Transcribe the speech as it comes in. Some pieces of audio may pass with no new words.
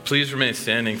Please remain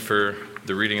standing for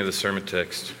the reading of the sermon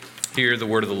text. Hear the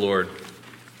word of the Lord.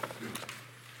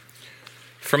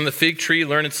 From the fig tree,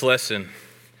 learn its lesson.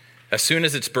 As soon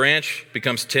as its branch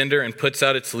becomes tender and puts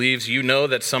out its leaves, you know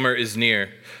that summer is near.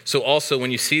 So also, when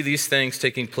you see these things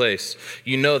taking place,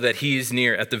 you know that he is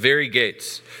near at the very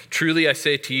gates. Truly, I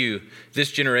say to you,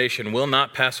 this generation will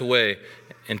not pass away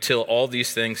until all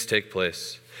these things take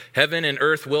place. Heaven and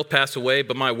earth will pass away,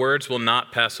 but my words will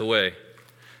not pass away.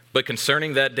 But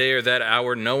concerning that day or that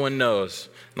hour, no one knows,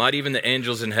 not even the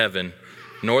angels in heaven,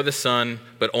 nor the Son,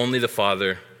 but only the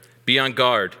Father. Be on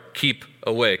guard, keep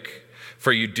awake,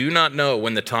 for you do not know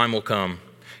when the time will come.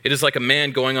 It is like a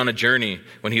man going on a journey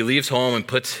when he leaves home and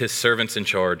puts his servants in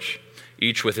charge,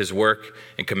 each with his work,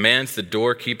 and commands the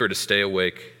doorkeeper to stay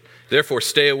awake. Therefore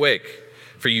stay awake,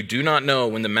 for you do not know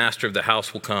when the master of the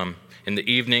house will come, in the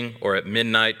evening or at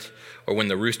midnight, or when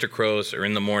the rooster crows or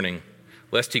in the morning,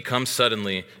 lest he come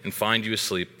suddenly and find you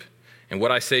asleep. And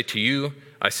what I say to you,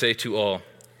 I say to all,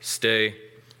 stay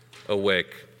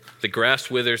awake. The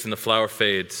grass withers and the flower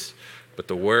fades, but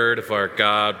the word of our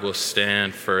God will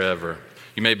stand forever.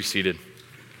 You may be seated.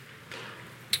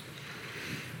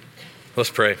 Let's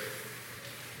pray.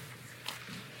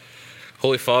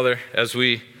 Holy Father, as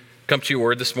we come to your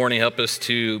word this morning, help us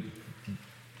to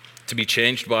be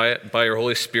changed by it, by your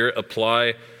Holy Spirit.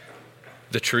 Apply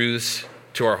the truths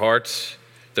to our hearts,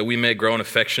 that we may grow in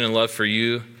affection and love for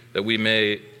you, that we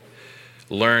may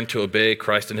learn to obey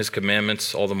Christ and his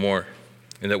commandments all the more,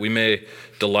 and that we may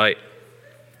delight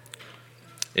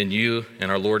in you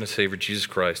and our Lord and Savior Jesus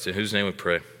Christ, in whose name we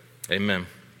pray. Amen.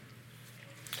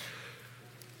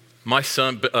 My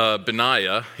son,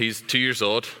 Benaiah, he's 2 years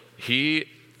old. He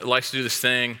likes to do this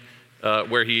thing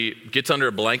where he gets under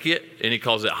a blanket and he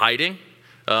calls it hiding.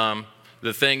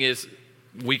 The thing is,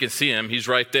 we can see him. He's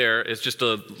right there. It's just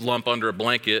a lump under a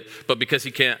blanket. But because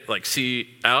he can't see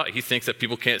out, he thinks that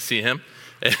people can't see him.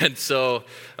 And so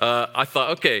I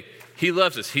thought, okay, he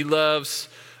loves this. He loves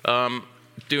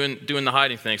doing the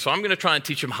hiding thing. So I'm going to try and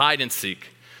teach him hide and seek.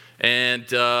 And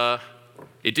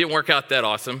it didn't work out that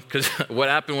awesome, because what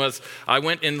happened was I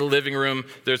went in the living room.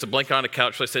 There's a blanket on the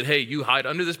couch. So I said, hey, you hide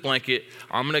under this blanket.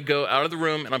 I'm going to go out of the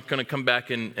room, and I'm going to come back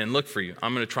and look for you.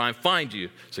 I'm going to try and find you.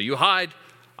 So you hide.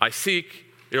 I seek,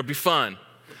 it'll be fun.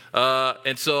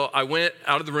 And so I went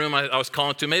out of the room. I was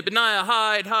calling to him, hey, Benaiah,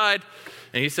 hide.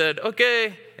 And he said,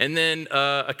 okay. And then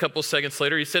a couple seconds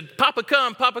later, he said, Papa,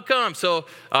 come. So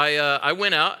I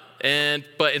went out,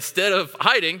 but instead of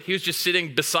hiding, he was just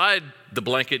sitting beside the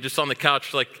blanket, just on the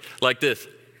couch like this.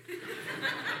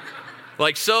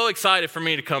 So excited for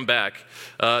me to come back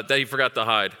that he forgot to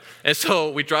hide. And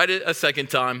so we tried it a second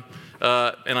time.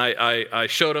 And I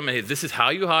showed him, hey, this is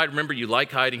how you hide. Remember, you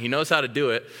like hiding. He knows how to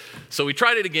do it. So we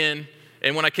tried it again.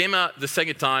 And when I came out the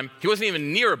second time, he wasn't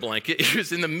even near a blanket. He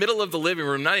was in the middle of the living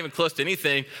room, not even close to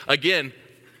anything. Again,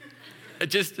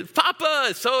 just,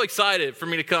 Papa, so excited for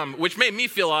me to come, which made me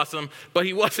feel awesome. But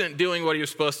he wasn't doing what he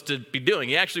was supposed to be doing.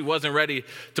 He actually wasn't ready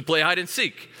to play hide and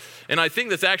seek. And I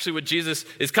think that's actually what Jesus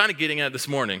is kind of getting at this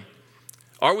morning.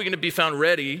 Are we going to be found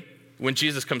ready when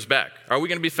Jesus comes back? Are we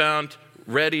going to be found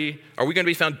ready? Are we going to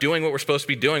be found doing what we're supposed to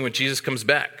be doing when Jesus comes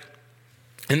back?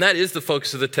 And that is the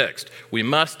focus of the text. We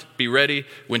must be ready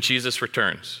when Jesus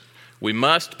returns. We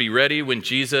must be ready when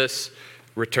Jesus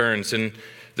returns. And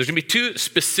there's going to be two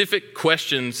specific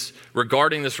questions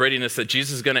regarding this readiness that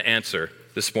Jesus is going to answer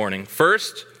this morning.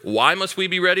 First, why must we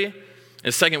be ready?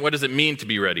 And second, what does it mean to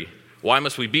be ready? Why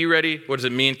must we be ready? What does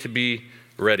it mean to be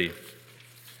ready?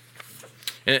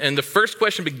 And the first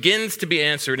question begins to be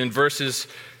answered in verses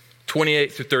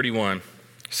 28 through 31. It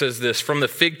says this, from the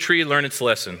fig tree, learn its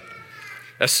lesson.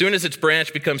 As soon as its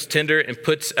branch becomes tender and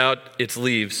puts out its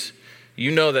leaves,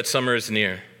 you know that summer is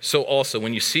near. So also,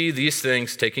 when you see these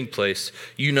things taking place,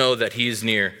 you know that he is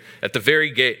near, at the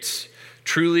very gates.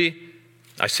 Truly,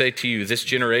 I say to you, this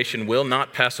generation will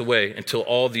not pass away until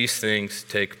all these things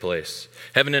take place.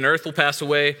 Heaven and earth will pass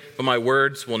away, but my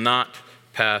words will not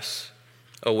pass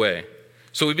away.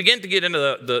 So we begin to get into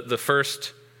the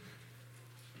first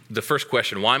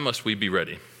question, why must we be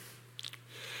ready?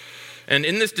 And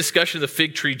in this discussion of the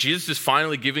fig tree, Jesus is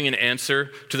finally giving an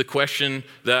answer to the question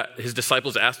that his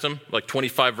disciples asked him,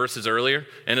 25 verses earlier.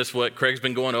 And it's what Craig's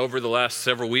been going over the last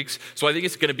several weeks. So I think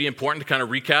it's going to be important to kind of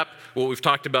recap what we've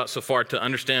talked about so far to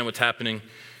understand what's happening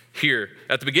here.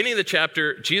 At the beginning of the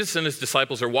chapter, Jesus and his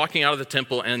disciples are walking out of the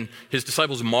temple, and his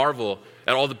disciples marvel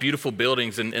at all the beautiful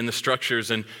buildings and the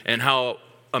structures and how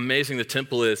amazing the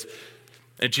temple is.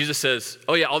 And Jesus says,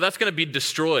 oh yeah, all that's going to be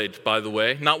destroyed, by the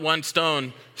way. Not one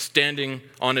stone standing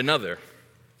on another.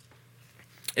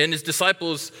 And his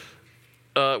disciples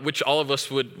which all of us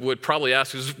would probably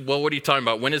ask is, well, what are you talking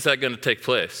about? When is that going to take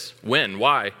place? When?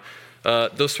 Why?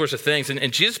 Those sorts of things.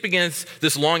 And Jesus begins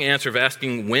this long answer of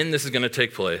asking when this is going to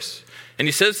take place. And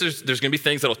he says there's going to be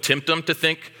things that will tempt them to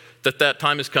think that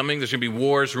time is coming. There's going to be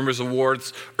wars, rumors of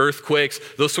wars, earthquakes,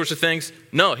 those sorts of things.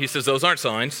 No, he says those aren't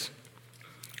signs.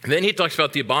 And then he talks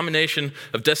about the abomination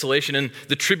of desolation and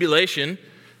the tribulation,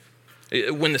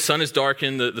 when the sun is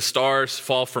darkened, the stars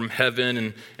fall from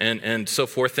heaven and so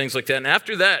forth, things like that. And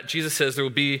after that, Jesus says there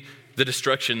will be the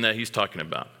destruction that he's talking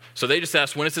about. So they just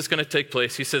ask, when is this going to take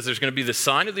place? He says there's going to be the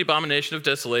sign of the abomination of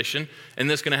desolation, and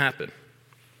this is going to happen.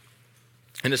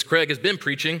 And as Craig has been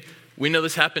preaching, we know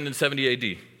this happened in 70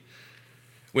 AD,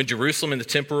 when Jerusalem and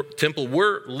the temple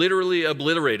were literally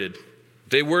obliterated.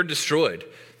 They were destroyed.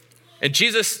 And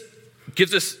Jesus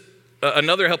gives us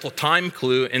another helpful time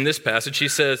clue in this passage. He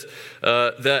says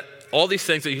that all these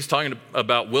things that he's talking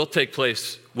about will take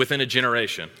place within a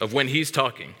generation of when he's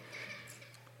talking.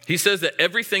 He says that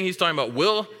everything he's talking about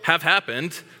will have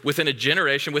happened within a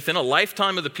generation, within a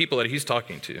lifetime of the people that he's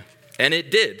talking to. And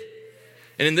it did.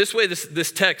 And in this way,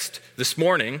 this text this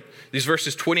morning, these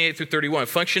verses 28 through 31,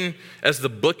 function as the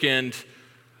bookend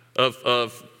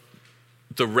of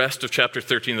the rest of chapter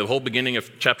 13, the whole beginning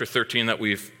of chapter 13 that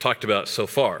we've talked about so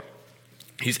far.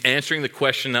 He's answering the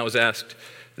question that was asked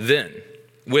then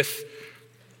with,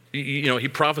 he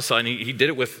prophesied, and he did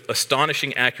it with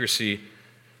astonishing accuracy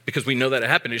because we know that it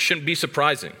happened. It shouldn't be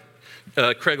surprising.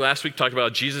 Craig last week talked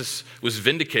about Jesus was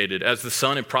vindicated as the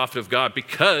son and prophet of God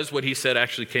because what he said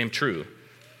actually came true.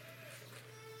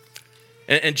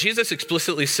 And Jesus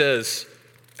explicitly says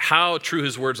how true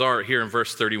his words are here in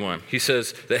verse 31. He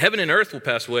says that heaven and earth will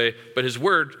pass away, but his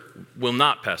word will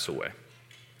not pass away.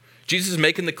 Jesus is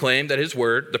making the claim that his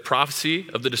word, the prophecy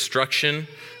of the destruction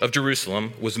of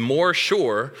Jerusalem, was more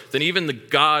sure than even the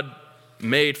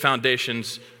God-made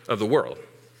foundations of the world.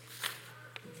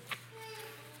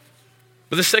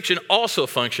 But this section also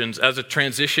functions as a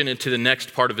transition into the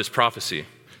next part of his prophecy.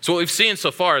 So what we've seen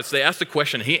so far is they asked the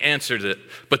question, he answered it,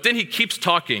 but then he keeps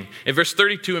talking. In verse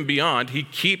 32 and beyond, he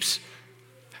keeps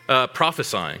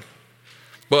prophesying.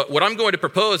 But what I'm going to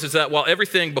propose is that while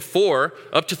everything before,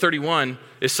 up to 31,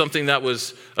 is something that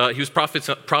was, he was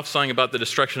prophesying about the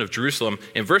destruction of Jerusalem,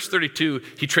 in verse 32,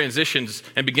 he transitions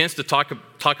and begins to talk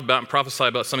about and prophesy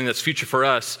about something that's future for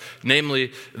us,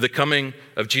 namely the coming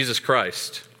of Jesus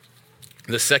Christ,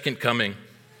 the second coming.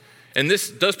 And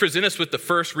this does present us with the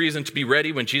first reason to be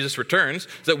ready when Jesus returns,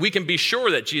 so that we can be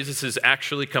sure that Jesus is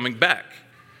actually coming back,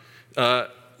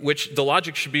 which the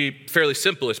logic should be fairly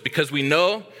simple. It's because we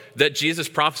know that Jesus'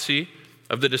 prophecy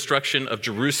of the destruction of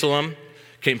Jerusalem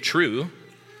came true,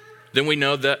 then we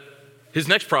know that his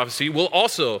next prophecy will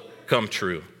also come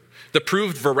true. The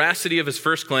proved veracity of his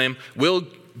first claim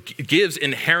gives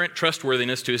inherent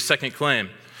trustworthiness to his second claim.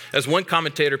 As one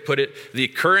commentator put it, the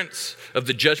occurrence of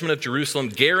the judgment of Jerusalem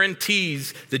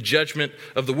guarantees the judgment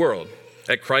of the world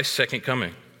at Christ's second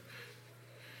coming.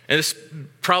 And this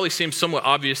probably seems somewhat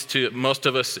obvious to most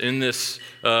of us in this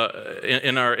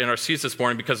in our seats this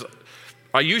morning, because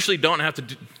I usually don't have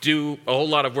to do a whole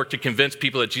lot of work to convince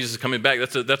people that Jesus is coming back.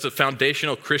 That's a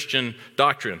foundational Christian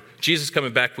doctrine. Jesus is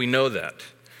coming back, we know that.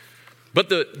 But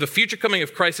the future coming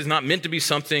of Christ is not meant to be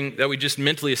something that we just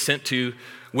mentally assent to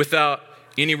without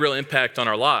any real impact on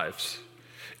our lives.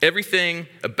 Everything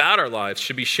about our lives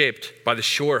should be shaped by the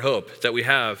sure hope that we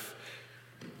have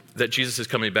that Jesus is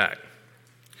coming back.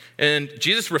 And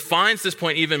Jesus refines this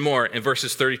point even more in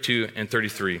verses 32 and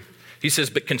 33. He says,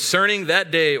 but concerning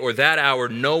that day or that hour,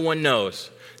 no one knows,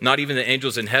 not even the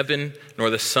angels in heaven, nor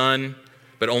the Son,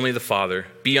 but only the Father.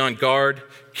 Be on guard,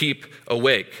 keep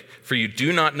awake, for you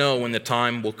do not know when the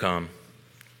time will come.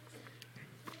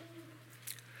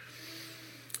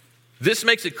 This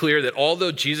makes it clear that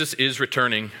although Jesus is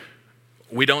returning,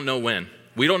 we don't know when.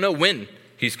 We don't know when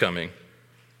he's coming.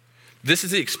 This is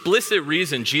the explicit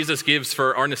reason Jesus gives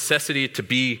for our necessity to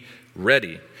be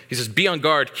ready. He says, be on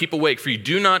guard, keep awake, for you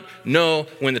do not know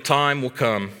when the time will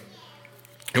come.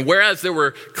 And whereas there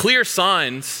were clear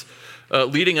signs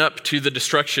leading up to the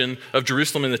destruction of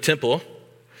Jerusalem and the temple,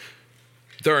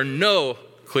 there are no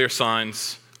clear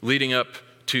signs leading up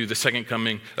to the second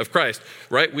coming of Christ,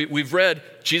 right? We've read,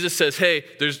 Jesus says, hey,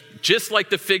 there's just like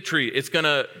the fig tree, it's going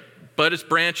to bud its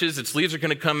branches, its leaves are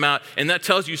going to come out, and that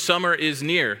tells you summer is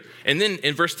near. And then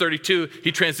in verse 32,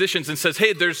 he transitions and says,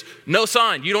 hey, there's no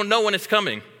sign. You don't know when it's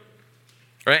coming,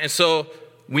 right? And so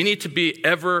we need to be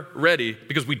ever ready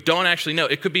because we don't actually know.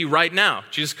 It could be right now.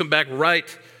 Jesus come back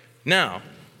right now.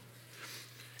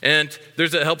 And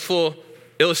there's a helpful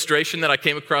illustration that I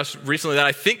came across recently that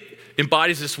I think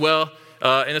embodies this well.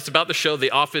 and it's about the show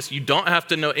The Office. You don't have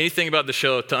to know anything about the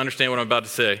show to understand what I'm about to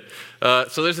say.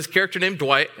 So there's this character named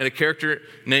Dwight and a character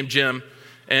named Jim.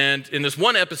 And in this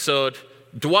one episode,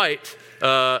 Dwight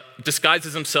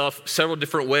disguises himself several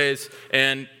different ways,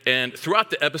 and throughout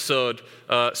the episode,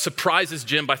 surprises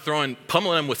Jim by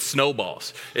pummeling him with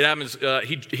snowballs. It happens,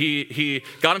 he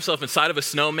got himself inside of a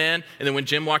snowman, and then when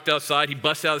Jim walked outside, he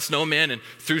busted out of the snowman and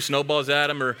threw snowballs at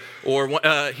him, or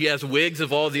he has wigs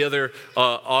of all the other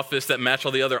office that match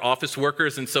all the other office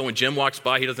workers, and so when Jim walks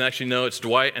by, he doesn't actually know it's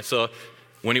Dwight, and so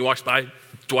when he walks by,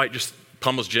 Dwight just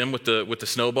pummels Jim with the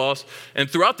snowballs. And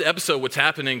throughout the episode, what's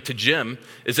happening to Jim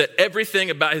is that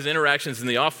everything about his interactions in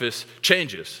the office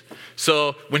changes.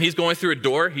 So when he's going through a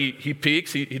door, he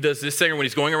peeks, he does this thing. Or when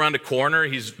he's going around a corner,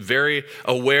 he's very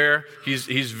aware,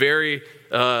 he's very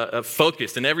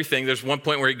focused and everything. There's one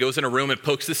point where he goes in a room and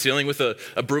pokes the ceiling with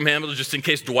a broom handle just in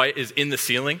case Dwight is in the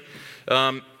ceiling.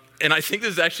 And I think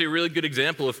this is actually a really good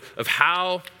example of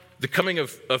how the coming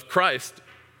of Christ,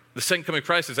 the second coming of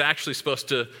Christ, is actually supposed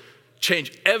to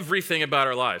change everything about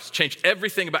our lives, change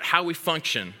everything about how we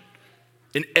function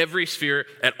in every sphere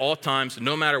at all times,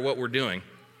 no matter what we're doing.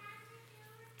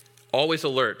 Always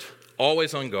alert,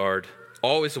 always on guard,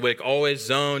 always awake, always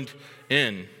zoned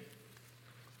in.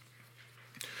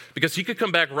 Because he could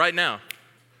come back right now,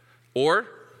 or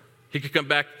he could come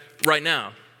back right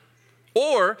now,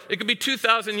 or it could be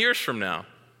 2,000 years from now,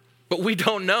 but we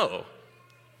don't know.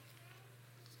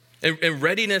 And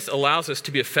readiness allows us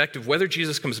to be effective whether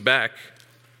Jesus comes back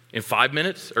in 5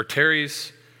 minutes or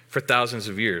tarries for thousands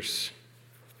of years.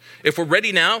 If we're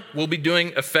ready now, we'll be doing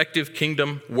effective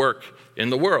kingdom work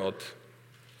in the world.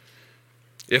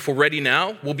 If we're ready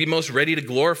now, we'll be most ready to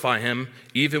glorify him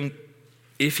even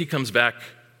if he comes back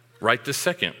right this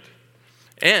second.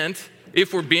 And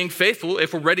if we're being faithful,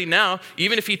 if we're ready now,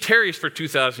 even if he tarries for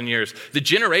 2,000 years, the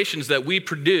generations that we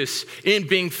produce in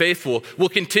being faithful will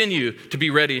continue to be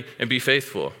ready and be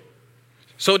faithful.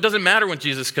 So it doesn't matter when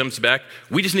Jesus comes back.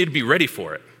 We just need to be ready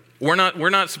for it. We're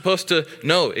not supposed to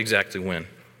know exactly when.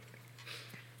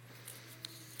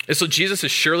 And so Jesus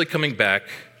is surely coming back.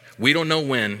 We don't know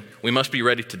when. We must be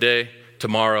ready today,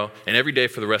 tomorrow, and every day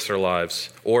for the rest of our lives,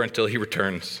 or until he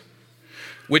returns.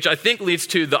 Which I think leads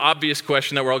to the obvious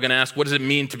question that we're all going to ask: what does it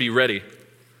mean to be ready?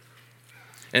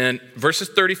 And verses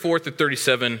 34 through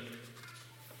 37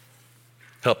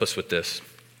 help us with this.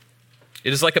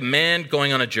 It is like a man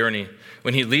going on a journey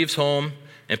when he leaves home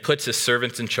and puts his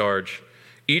servants in charge,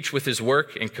 each with his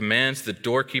work, and commands the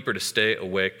doorkeeper to stay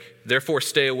awake. Therefore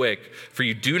stay awake, for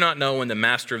you do not know when the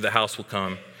master of the house will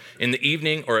come, in the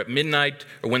evening or at midnight,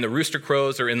 or when the rooster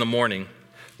crows or in the morning,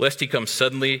 lest he come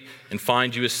suddenly and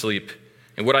find you asleep.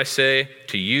 And what I say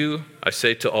to you, I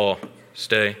say to all,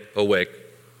 stay awake.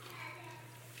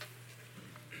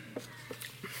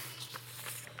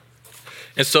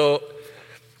 And so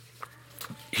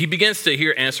he begins to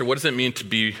here answer, what does it mean to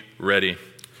be ready?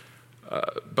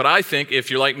 But I think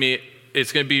if you're like me,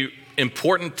 it's going to be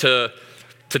important to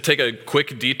take a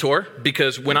quick detour,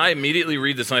 because when I immediately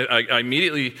read this, I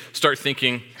immediately start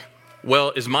thinking,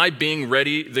 well, is my being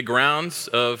ready the grounds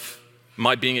of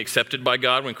my being accepted by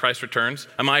God when Christ returns?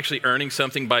 Am I actually earning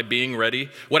something by being ready?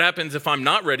 What happens if I'm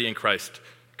not ready and Christ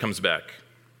comes back?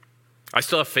 I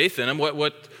still have faith in him.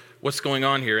 What's going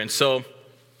on here? And so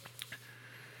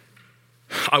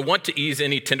I want to ease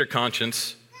any tender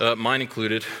conscience, mine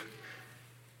included.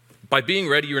 By being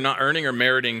ready, you're not earning or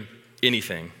meriting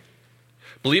anything.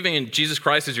 Believing in Jesus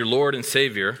Christ as your Lord and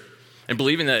Savior, and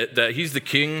believing that he's the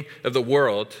King of the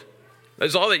world,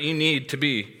 is all that you need to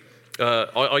be.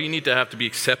 All you need to have to be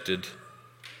accepted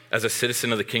as a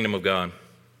citizen of the kingdom of God.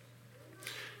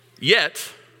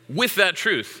 Yet, with that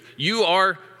truth, you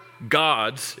are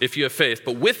God's if you have faith.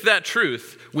 But with that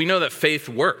truth, we know that faith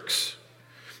works.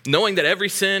 Knowing that every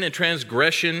sin and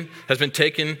transgression has been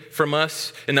taken from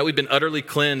us and that we've been utterly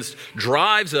cleansed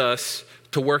drives us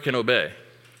to work and obey.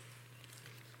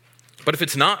 But if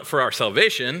it's not for our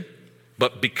salvation,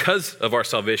 but because of our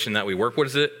salvation that we work,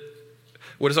 what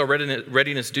does our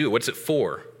readiness do? What's it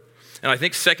for? And I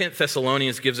think 2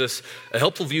 Thessalonians gives us a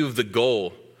helpful view of the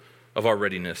goal of our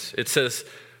readiness. It says,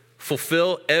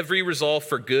 fulfill every resolve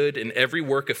for good and every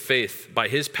work of faith by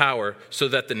his power, so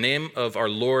that the name of our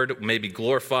Lord may be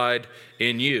glorified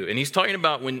in you. And he's talking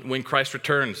about when Christ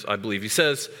returns, I believe. He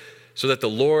says, so that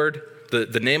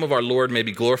the name of our Lord may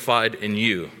be glorified in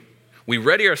you. We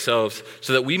ready ourselves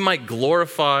so that we might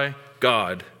glorify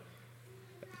God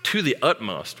to the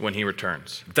utmost when he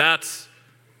returns. That's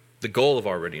the goal of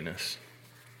our readiness.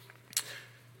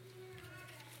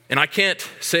 And I can't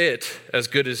say it as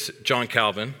good as John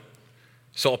Calvin,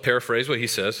 so I'll paraphrase what he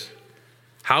says.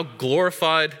 How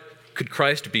glorified could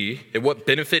Christ be, and what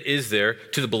benefit is there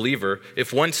to the believer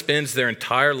if one spends their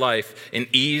entire life in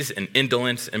ease and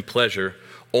indolence and pleasure,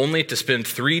 only to spend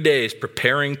 3 days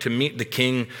preparing to meet the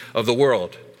King of the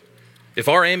world? If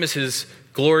our aim is his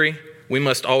glory, we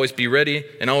must always be ready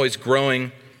and always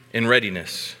growing in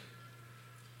readiness.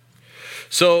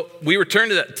 So we return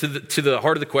to the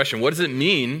heart of the question. What does it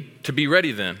mean to be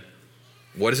ready then?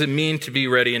 What does it mean to be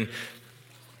ready? And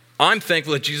I'm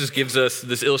thankful that Jesus gives us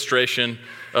this illustration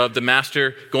of the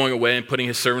master going away and putting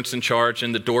his servants in charge,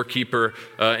 and the doorkeeper,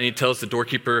 and he tells the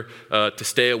doorkeeper to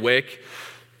stay awake.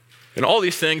 And all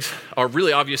these things are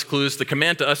really obvious clues. The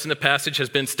command to us in the passage has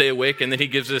been stay awake, and then he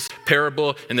gives this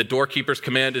parable, and the doorkeeper's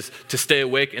command is to stay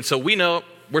awake. And so we know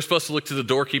we're supposed to look to the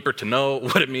doorkeeper to know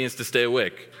what it means to stay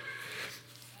awake.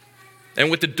 And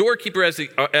with the doorkeeper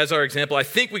as our example, I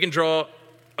think we can draw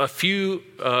a few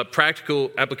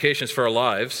practical applications for our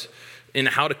lives in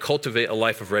how to cultivate a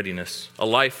life of readiness, a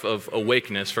life of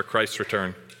awakeness for Christ's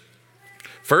return.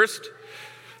 First,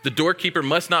 the doorkeeper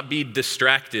must not be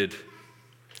distracted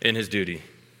in his duty.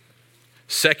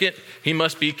 Second, he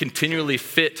must be continually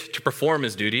fit to perform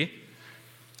his duty,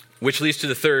 which leads to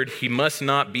the third, he must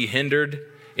not be hindered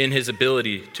in his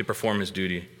ability to perform his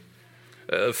duty.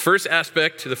 The first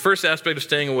aspect of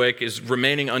staying awake is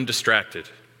remaining undistracted,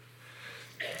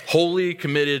 wholly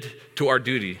committed to our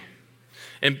duty.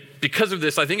 And because of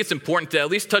this, I think it's important to at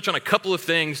least touch on a couple of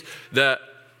things that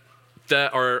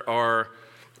are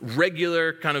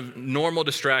regular, kind of normal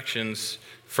distractions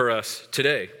for us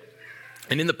today.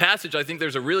 And in the passage, I think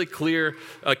there's a really clear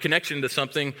connection to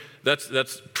something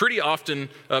that's pretty often,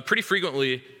 pretty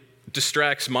frequently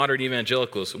distracts modern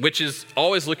evangelicals, which is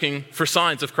always looking for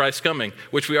signs of Christ's coming,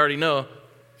 which we already know.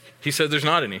 He said there's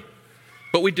not any.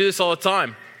 But we do this all the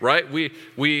time, right?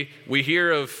 We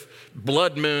hear of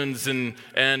blood moons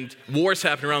and wars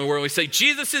happening around the world. And we say,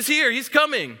 Jesus is here, he's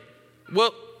coming.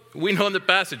 Well, we know in the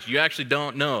passage, you actually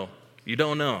don't know. You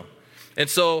don't know. And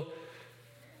so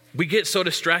we get so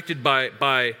distracted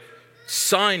by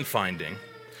sign finding.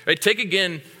 Right? Take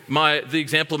again the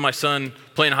example of my son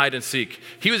playing hide and seek.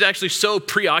 He was actually so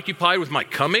preoccupied with my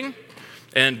coming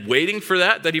and waiting for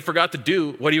that he forgot to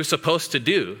do what he was supposed to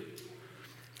do.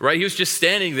 Right? He was just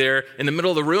standing there in the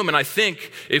middle of the room. And I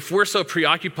think if we're so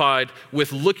preoccupied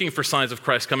with looking for signs of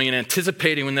Christ coming and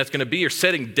anticipating when that's going to be, or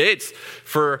setting dates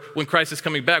for when Christ is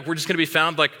coming back, we're just going to be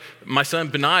found like my son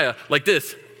Benaiah, like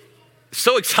this,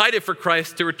 so excited for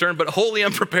Christ to return, but wholly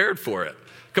unprepared for it,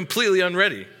 completely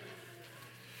unready.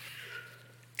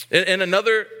 And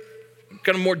another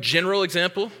kind of more general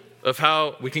example of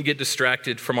how we can get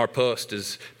distracted from our post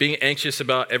is being anxious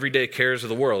about everyday cares of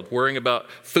the world, worrying about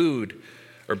food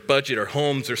or budget or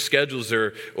homes or schedules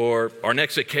or our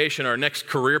next vacation, our next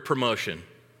career promotion.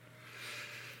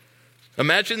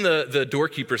 Imagine the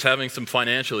doorkeeper's having some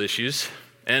financial issues,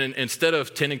 and instead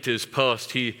of tending to his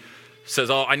post, he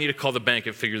says, I need to call the bank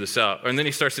and figure this out. And then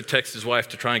he starts to text his wife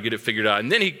to try and get it figured out.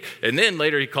 And then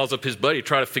later he calls up his buddy to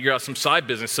try to figure out some side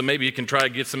business, so maybe he can try to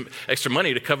get some extra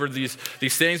money to cover these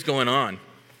things going on.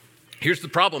 Here's the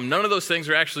problem. None of those things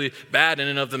are actually bad in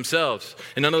and of themselves.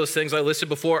 And none of those things I listed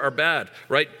before are bad,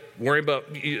 right? Worrying about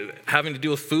having to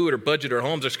deal with food or budget or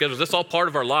homes or schedules, that's all part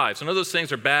of our lives. None of those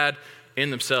things are bad in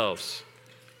themselves.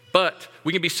 But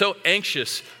we can be so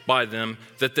anxious by them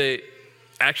that they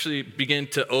actually begin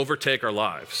to overtake our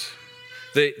lives.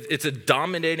 It's a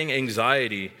dominating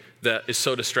anxiety that is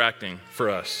so distracting for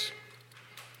us.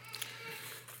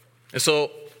 And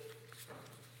so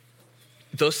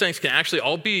those things can actually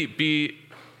all be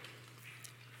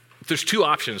there's two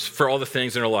options for all the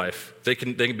things in our life. They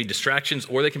can be distractions,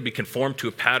 or they can be conformed to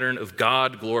a pattern of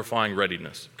God glorifying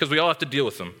readiness, because we all have to deal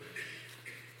with them.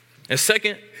 And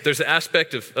second, there's the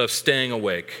aspect of staying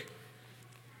awake.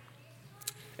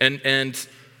 And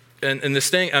the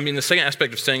second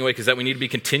aspect of staying awake is that we need to be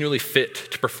continually fit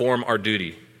to perform our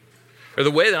duty. Or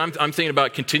the way that I'm thinking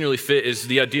about continually fit is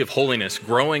the idea of holiness,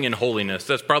 growing in holiness.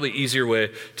 That's probably an easier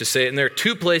way to say it. And there are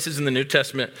two places in the New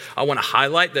Testament I want to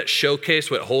highlight that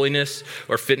showcase what holiness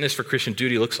or fitness for Christian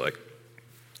duty looks like.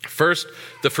 First,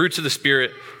 the fruits of the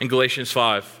Spirit in Galatians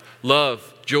 5.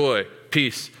 Love, joy,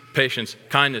 peace, patience,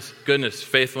 kindness, goodness,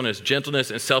 faithfulness, gentleness,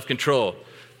 and self-control.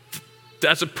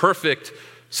 That's a perfect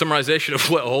summarization of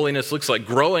what holiness looks like,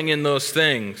 growing in those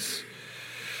things.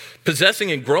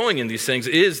 Possessing and growing in these things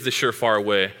is the surefire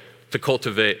way to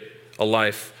cultivate a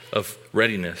life of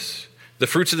readiness. The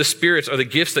fruits of the Spirit are the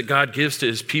gifts that God gives to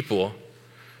his people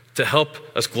to help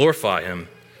us glorify him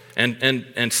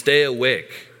and stay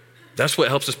awake. That's what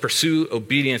helps us pursue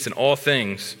obedience in all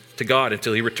things to God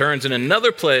until he returns. In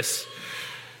another place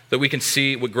that we can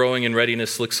see what growing in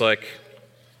readiness looks like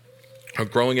how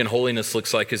growing in holiness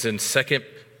looks like is in 2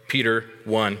 Peter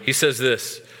 1. He says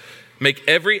this, make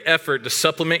every effort to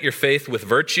supplement your faith with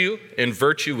virtue, and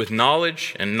virtue with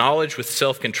knowledge, and knowledge with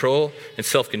self-control, and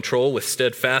self-control with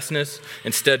steadfastness,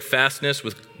 and steadfastness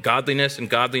with godliness, and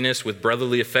godliness with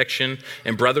brotherly affection,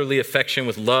 and brotherly affection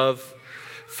with love.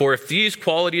 For if these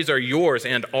qualities are yours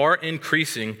and are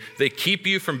increasing, they keep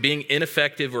you from being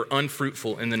ineffective or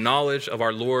unfruitful in the knowledge of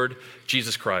our Lord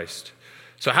Jesus Christ.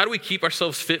 So how do we keep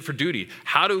ourselves fit for duty?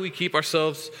 How do we keep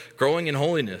ourselves growing in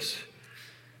holiness?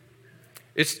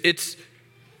 It's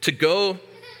to go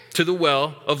to the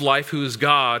well of life, who is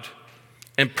God,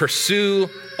 and pursue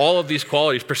all of these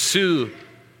qualities, pursue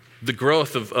the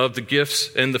growth of the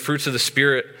gifts and the fruits of the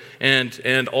Spirit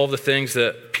and all the things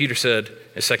that Peter said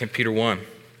in 2 Peter 1.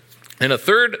 And a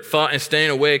third thought in staying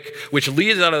awake, which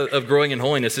leads out of growing in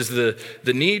holiness, is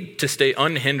the need to stay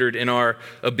unhindered in our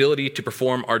ability to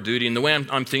perform our duty. And the way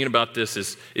I'm thinking about this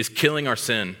is killing our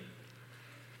sin.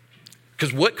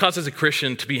 Because what causes a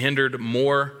Christian to be hindered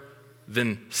more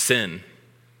than sin?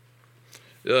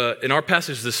 In our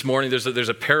passage this morning, there's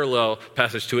a parallel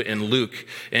passage to it in Luke.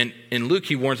 And in Luke,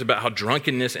 he warns about how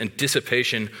drunkenness and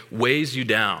dissipation weighs you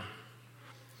down.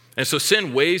 And so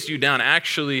sin weighs you down,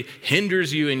 actually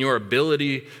hinders you in your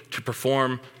ability to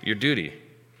perform your duty.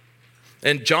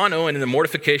 And John Owen, in The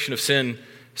Mortification of Sin,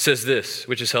 says this,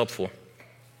 which is helpful.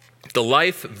 The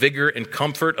life, vigor, and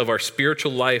comfort of our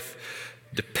spiritual life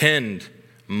depend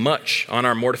much on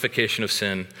our mortification of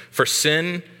sin. For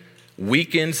sin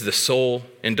weakens the soul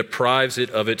and deprives it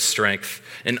of its strength.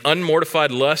 An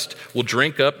unmortified lust will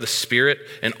drink up the spirit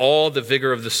and all the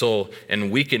vigor of the soul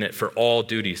and weaken it for all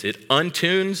duties. It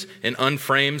untunes and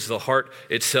unframes the heart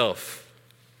itself.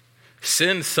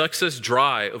 Sin sucks us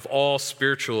dry of all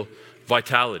spiritual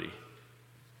vitality.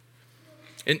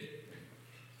 And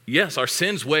yes, our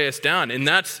sins weigh us down, and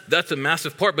that's a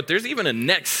massive part, but there's even a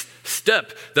next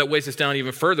step that weighs us down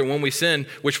even further when we sin,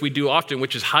 which we do often,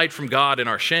 which is hide from God in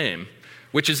our shame,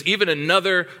 which is even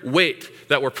another weight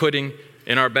that we're putting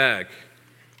in our bag,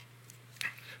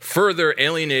 further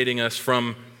alienating us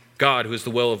from God, who is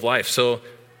the well of life. So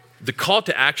the call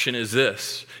to action is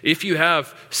this. If you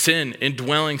have sin,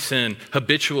 indwelling sin,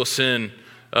 habitual sin,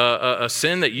 a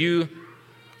sin that you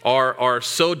are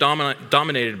so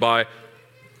dominated by,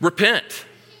 repent.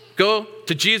 Go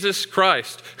to Jesus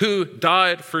Christ, who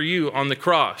died for you on the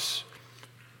cross.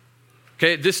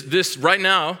 Okay, this right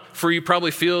now for you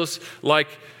probably feels like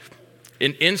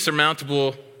an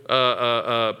insurmountable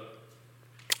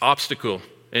obstacle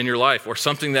in your life, or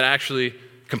something that actually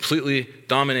completely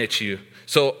dominates you.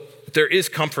 So there is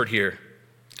comfort here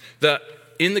that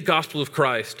in the gospel of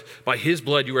Christ, by his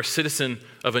blood, you are a citizen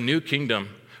of a new kingdom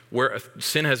where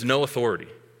sin has no authority.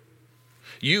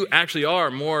 You actually are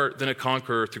more than a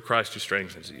conqueror through Christ who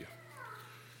strengthens you.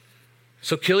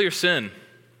 So kill your sin.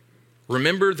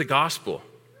 Remember the gospel.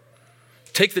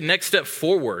 Take the next step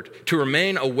forward to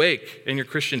remain awake in your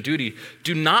Christian duty.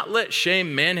 Do not let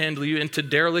shame manhandle you into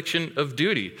dereliction of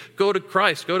duty. Go to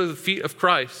Christ, go to the feet of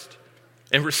Christ,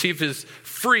 and receive his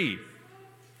free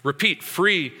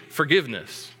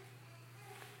forgiveness.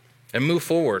 And move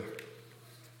forward.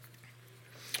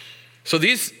 So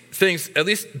these things at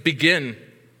least begin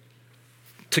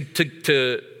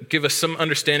to give us some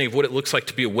understanding of what it looks like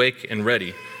to be awake and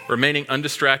ready, remaining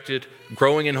undistracted,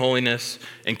 growing in holiness,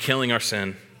 and killing our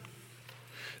sin.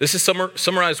 This is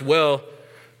summarized well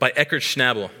by Eckhard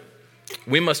Schnabel.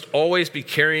 We must always be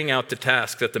carrying out the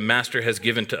task that the Master has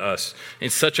given to us in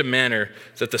such a manner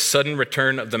that the sudden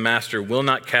return of the Master will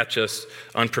not catch us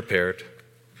unprepared.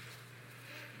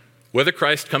 Whether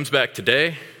Christ comes back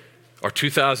today or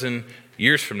 2,000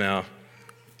 years from now,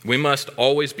 we must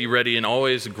always be ready and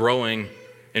always growing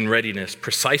in readiness,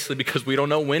 precisely because we don't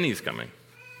know when he's coming.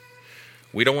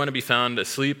 We don't want to be found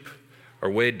asleep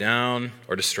or weighed down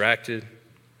or distracted.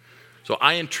 So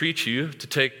I entreat you to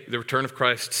take the return of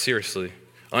Christ seriously.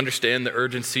 Understand the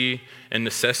urgency and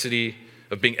necessity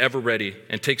of being ever ready,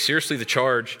 and take seriously the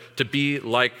charge to be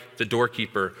like the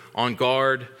doorkeeper, on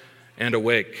guard and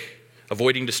awake,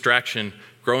 avoiding distraction,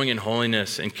 growing in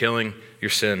holiness, and killing your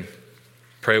sin.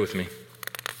 Pray with me.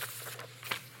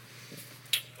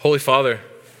 Holy Father,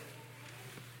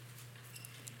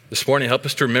 this morning help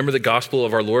us to remember the gospel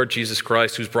of our Lord Jesus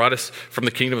Christ, who's brought us from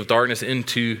the kingdom of darkness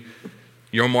into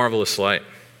your marvelous light.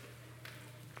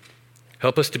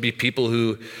 Help us to be people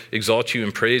who exalt you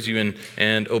and praise you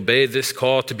and obey this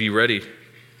call to be ready.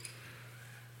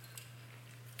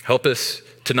 Help us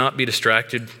to not be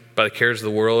distracted by the cares of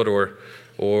the world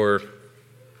or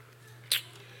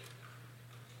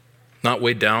not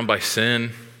weighed down by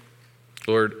sin.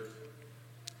 Lord,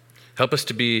 help us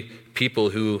to be people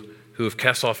who who have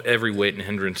cast off every weight and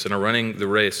hindrance and are running the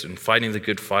race and fighting the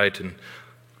good fight and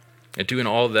doing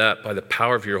all that by the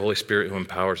power of your Holy Spirit who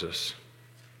empowers us.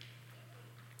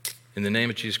 In the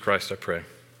name of Jesus Christ, I pray.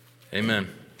 Amen.